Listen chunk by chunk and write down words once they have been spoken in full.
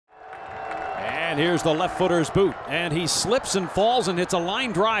And here's the left footer's boot. And he slips and falls and hits a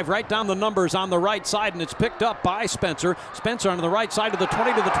line drive right down the numbers on the right side. And it's picked up by Spencer. Spencer on the right side to the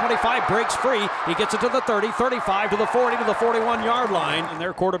 20 to the 25, breaks free. He gets it to the 30, 35 to the 40 to the 41-yard line. And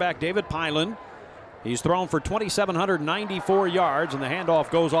their quarterback, David Pylan. He's thrown for 2,794 yards, and the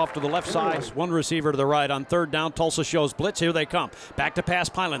handoff goes off to the left side. One receiver to the right on third down. Tulsa shows blitz. Here they come. Back to pass.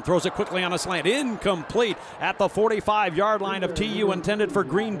 Pylan throws it quickly on a slant. Incomplete at the 45-yard line of TU, intended for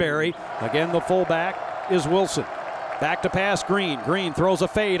Greenberry. Again, the fullback is Wilson. Back to pass, Green. Green throws a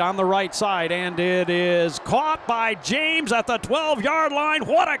fade on the right side, and it is caught by James at the 12-yard line.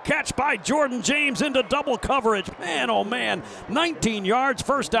 What a catch by Jordan James into double coverage. Man, oh man, 19 yards,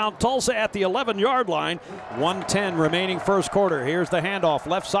 first down, Tulsa at the 11-yard line. 1:10 remaining first quarter. Here's the handoff.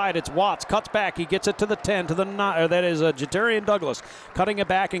 Left side, it's Watts. Cuts back. He gets it to the 10, to the 9. That is Jatarian Douglas cutting it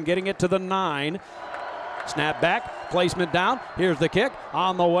back and getting it to the 9. Snap back, placement down. Here's the kick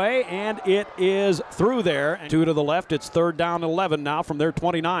on the way, and it is through there. 2 to the left. It's third down 11 now from their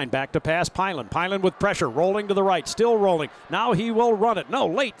 29. Back to pass, Pylan. Pylan with pressure, rolling to the right, still rolling. Now he will run it. No,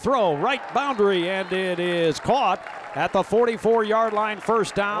 late throw, right boundary, and it is caught at the 44-yard line,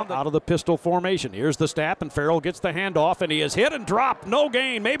 first down out of the pistol formation. Here's the snap, and Farrell gets the handoff, and he is hit and dropped. No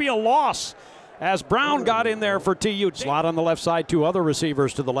gain, maybe a loss, as Brown got in there for TU. Slot on the left side, 2 other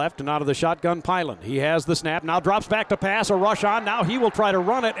receivers to the left, and out of the shotgun, Pylan. He has the snap, now drops back to pass, a rush on. Now he will try to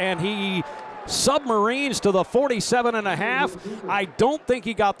run it, and he submarines to the 47.5. I don't think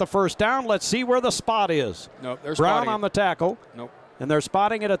he got the first down. Let's see where the spot is. Nope, they're Brown on the tackle. Nope. And they're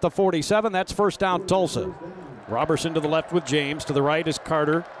spotting it at the 47. That's first down, Tulsa. Robertson to the left with James. To the right is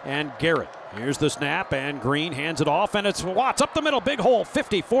Carter and Garrett. Here's the snap, and Green hands it off, and it's Watts up the middle, big hole,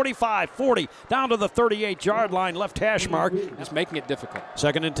 50, 45, 40, down to the 38-yard line, left hash mark. Just making it difficult.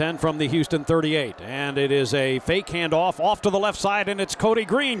 2nd and 10 from the Houston 38, and it is a fake handoff off to the left side, and it's Cody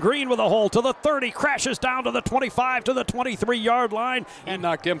Green. Green with a hole to the 30, crashes down to the 25, to the 23-yard line. And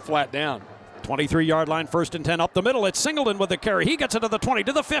knocked him flat down. 23-yard line, 1st and 10 up the middle. It's Singleton with the carry. He gets it to the 20,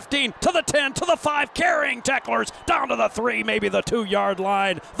 to the 15, to the 10, to the 5, carrying tacklers down to the 3, maybe the 2-yard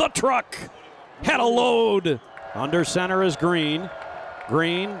line. The truck had a load. Under center is Green.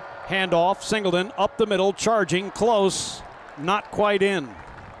 Green, handoff, Singleton up the middle, charging, close, not quite in.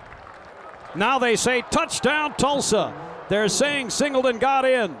 Now they say touchdown Tulsa. They're saying Singleton got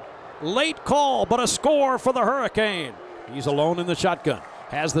in. Late call, but a score for the Hurricane. He's alone in the shotgun.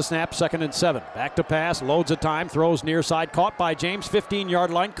 Has the snap, 2nd and 7. Back to pass, loads of time, throws near side, caught by James, 15-yard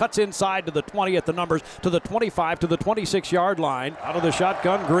line, cuts inside to the 20 at the numbers, to the 25, to the 26-yard line. Out of the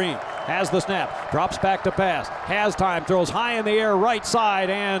shotgun, Green has the snap, drops back to pass, has time, throws high in the air, right side,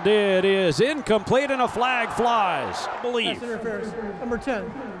 and it is incomplete, and a flag flies. Believe. Pass interference, number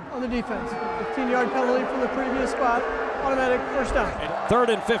 10 on the defense. 15-yard penalty from the previous spot, automatic first down.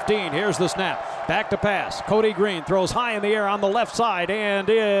 3rd and 15, here's the snap. Back to pass. Cody Green throws high in the air on the left side, and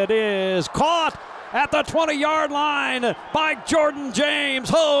it is caught at the 20-yard line by Jordan James.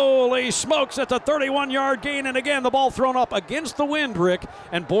 Holy smokes, it's a 31-yard gain, and again, the ball thrown up against the wind, Rick,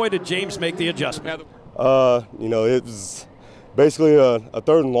 and boy, did James make the adjustment. You know, it was basically a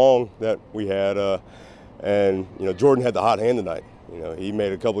 3rd and long that we had, and, you know, Jordan had the hot hand tonight. You know, he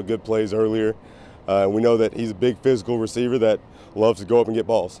made a couple of good plays earlier. We know that he's a big physical receiver that loves to go up and get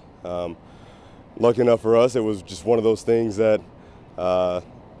balls. Lucky enough for us, it was just one of those things that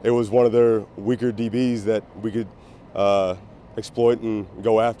it was one of their weaker DBs that we could exploit and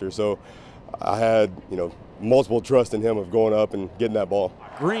go after. So I had, you know, multiple trust in him of going up and getting that ball.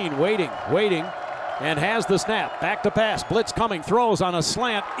 Green waiting, and has the snap. Back to pass, blitz coming, throws on a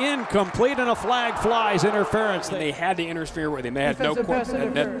slant, incomplete, and a flag flies, interference. They had to interfere with him. They had no choice.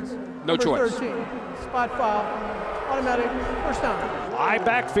 choice. 13, spot foul, automatic first down. High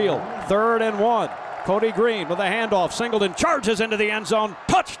backfield, 3rd and 1. Cody Green with a handoff. Singleton charges into the end zone.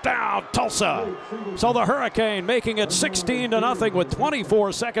 Touchdown, Tulsa. So the Hurricane making it 16-0 with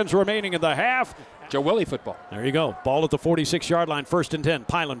 24 seconds remaining in the half. Joe Willie football. There you go. Ball at the 46-yard line, 1st and 10.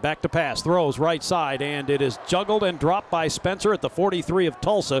 Pylan back to pass, throws right side, and it is juggled and dropped by Spencer at the 43 of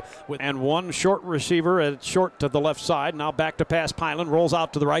Tulsa. And one short receiver short to the left side. Now back to pass, Pylan rolls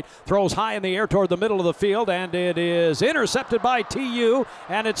out to the right, throws high in the air toward the middle of the field, and it is intercepted by TU,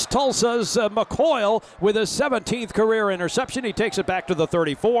 and it's Tulsa's McCoyle with his 17th career interception. He takes it back to the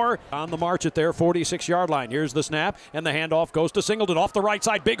 34. On the march at their 46-yard line. Here's the snap, and the handoff goes to Singleton off the right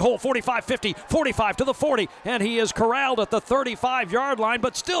side. Big hole, 45, 50, 45. To the 40, and he is corralled at the 35-yard line,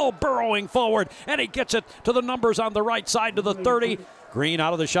 but still burrowing forward, and he gets it to the numbers on the right side to the 30, Green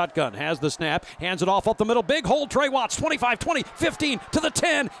out of the shotgun, has the snap, hands it off up the middle. Big hole, Trey Watts, 25, 20, 15 to the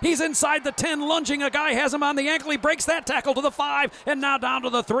 10. He's inside the 10, lunging. A guy has him on the ankle. He breaks that tackle to the 5, and now down to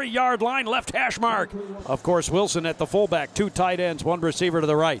the 3-yard line, left hash mark. Of course, Wilson at the fullback, 2 tight ends, 1 receiver to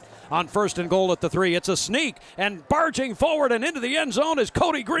the right. On 1st and goal at the 3, it's a sneak, and barging forward and into the end zone is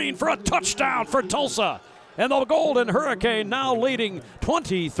Cody Green for a touchdown for Tulsa. And the Golden Hurricane now leading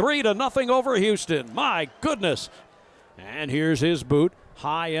 23-0 over Houston. My goodness. And here's his boot.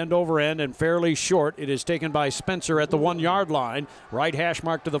 High end over end and fairly short. It is taken by Spencer at the 1-yard line. Right hash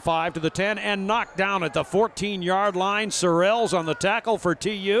mark to the 5, to the 10, and knocked down at the 14-yard line. Sorrells on the tackle for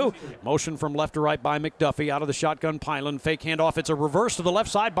TU. Motion from left to right by McDuffie. Out of the shotgun, Pylon. Fake handoff. It's a reverse to the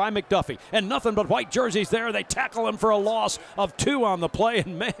left side by McDuffie. And nothing but white jerseys there. They tackle him for a loss of 2 on the play.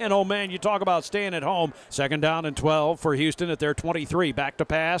 And man, oh man, you talk about staying at home. 2nd down and 12 for Houston at their 23. Back to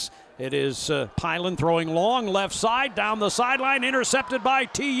pass. It is Pylon throwing long left side, down the sideline, intercepted by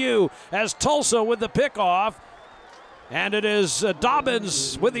TU as Tulsa with the pickoff. And it is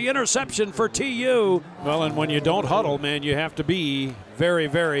Dobbins with the interception for TU. Well, and when you don't huddle, man, you have to be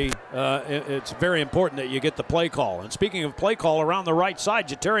it's very important that you get the play call. And speaking of play call, around the right side,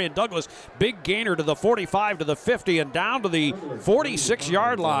 Jatarian Douglas, big gainer to the 45, to the 50, and down to the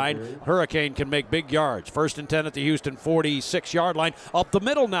 46-yard line. Hurricane can make big yards. 1st and 10 at the Houston 46-yard line. Up the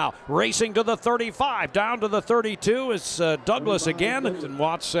middle now, racing to the 35, down to the 32 is Douglas again. And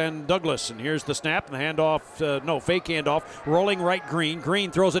Watts and Douglas. And here's the snap and the handoff, fake handoff, rolling right Green. Green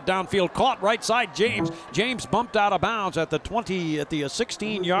throws it downfield, caught right side James. James bumped out of bounds at the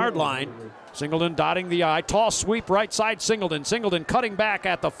 16-yard line. Singleton dotting the I. Toss sweep right side Singleton. Singleton cutting back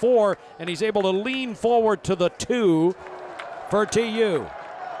at the 4, and he's able to lean forward to the 2 for TU.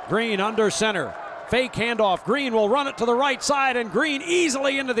 Green under center. Fake handoff. Green will run it to the right side, and Green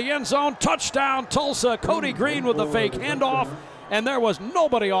easily into the end zone. Touchdown Tulsa. Cody Green with the fake handoff. And there was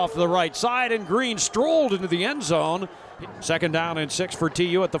nobody off the right side, and Green strolled into the end zone. 2nd down and 6 for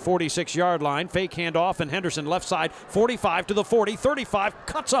TU at the 46-yard line. Fake handoff, and Henderson left side, 45 to the 40, 35,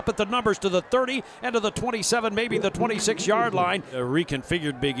 cuts up at the numbers to the 30 and to the 27, maybe the 26-yard line. A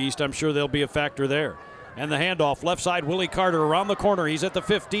reconfigured Big East, I'm sure there'll be a factor there. And the handoff, left side, Willie Carter around the corner. He's at the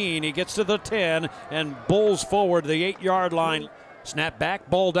 15, he gets to the 10, and bulls forward to the 8-yard line. Snap back,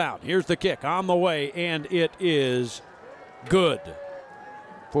 ball down. Here's the kick on the way, and it is good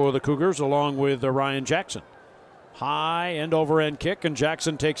for the Cougars, along with Ryan Jackson. High end over end kick, and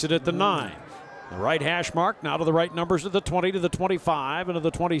Jackson takes it at the 9. The right hash mark, now to the right numbers at the 20, to the 25, and to the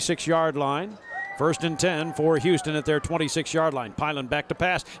 26-yard line. 1st and 10 for Houston at their 26-yard line. Pylon back to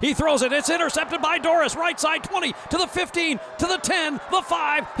pass. He throws it. It's intercepted by Doris. Right side 20 to the 15 to the 10, the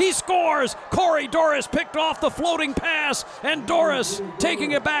 5. He scores. Corey Doris picked off the floating pass, and Doris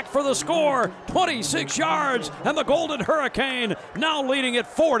taking it back for the score. 26 yards, and the Golden Hurricane now leading it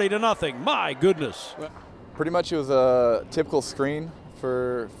 40-0. My goodness. Pretty much it was a typical screen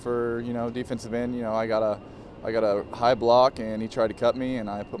for defensive end. I got a high block, and he tried to cut me, and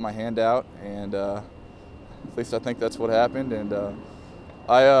I put my hand out, and at least I think that's what happened. And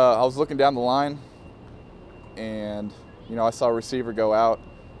I was looking down the line, and I saw a receiver go out,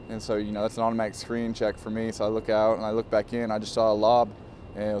 and so that's an automatic screen check for me. So I look out, and I look back in. I just saw a lob,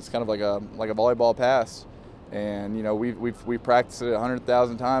 and it was kind of like a volleyball pass. And we've practiced it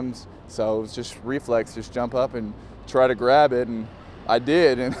 100,000 times, so it was just reflex, just jump up and try to grab it, and I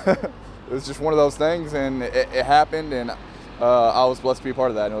did, and it was just one of those things, and it happened, and I was blessed to be a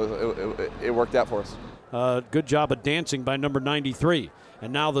part of that, and it worked out for us. Good job of dancing by number 93.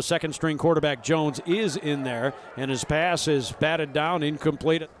 And now the 2nd string quarterback Jones is in there, and his pass is batted down,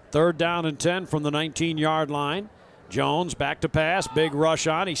 incomplete. 3rd down and 10 from the 19-yard line. Jones back to pass, big rush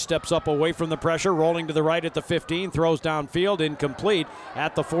on. He steps up away from the pressure, rolling to the right at the 15, throws downfield, incomplete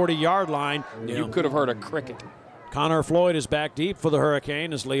at the 40-yard line. You could have heard a cricket. Connor Floyd is back deep for the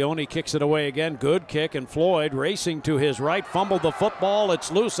Hurricane as Leone kicks it away again. Good kick, and Floyd racing to his right, fumbled the football.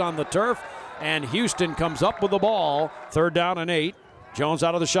 It's loose on the turf, and Houston comes up with the ball. 3rd down and 8. Jones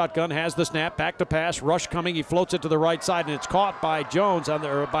out of the shotgun, has the snap, back to pass, rush coming, he floats it to the right side, and it's caught by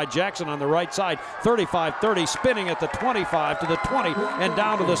by Jackson on the right side. 35-30, spinning at the 25 to the 20 and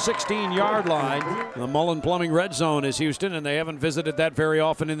down to the 16-yard line. The Mullen Plumbing red zone is Houston, and they haven't visited that very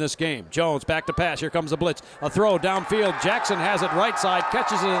often in this game. Jones back to pass, here comes the blitz, a throw downfield. Jackson has it right side,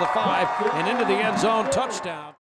 catches it to the 5 and into the end zone, touchdown.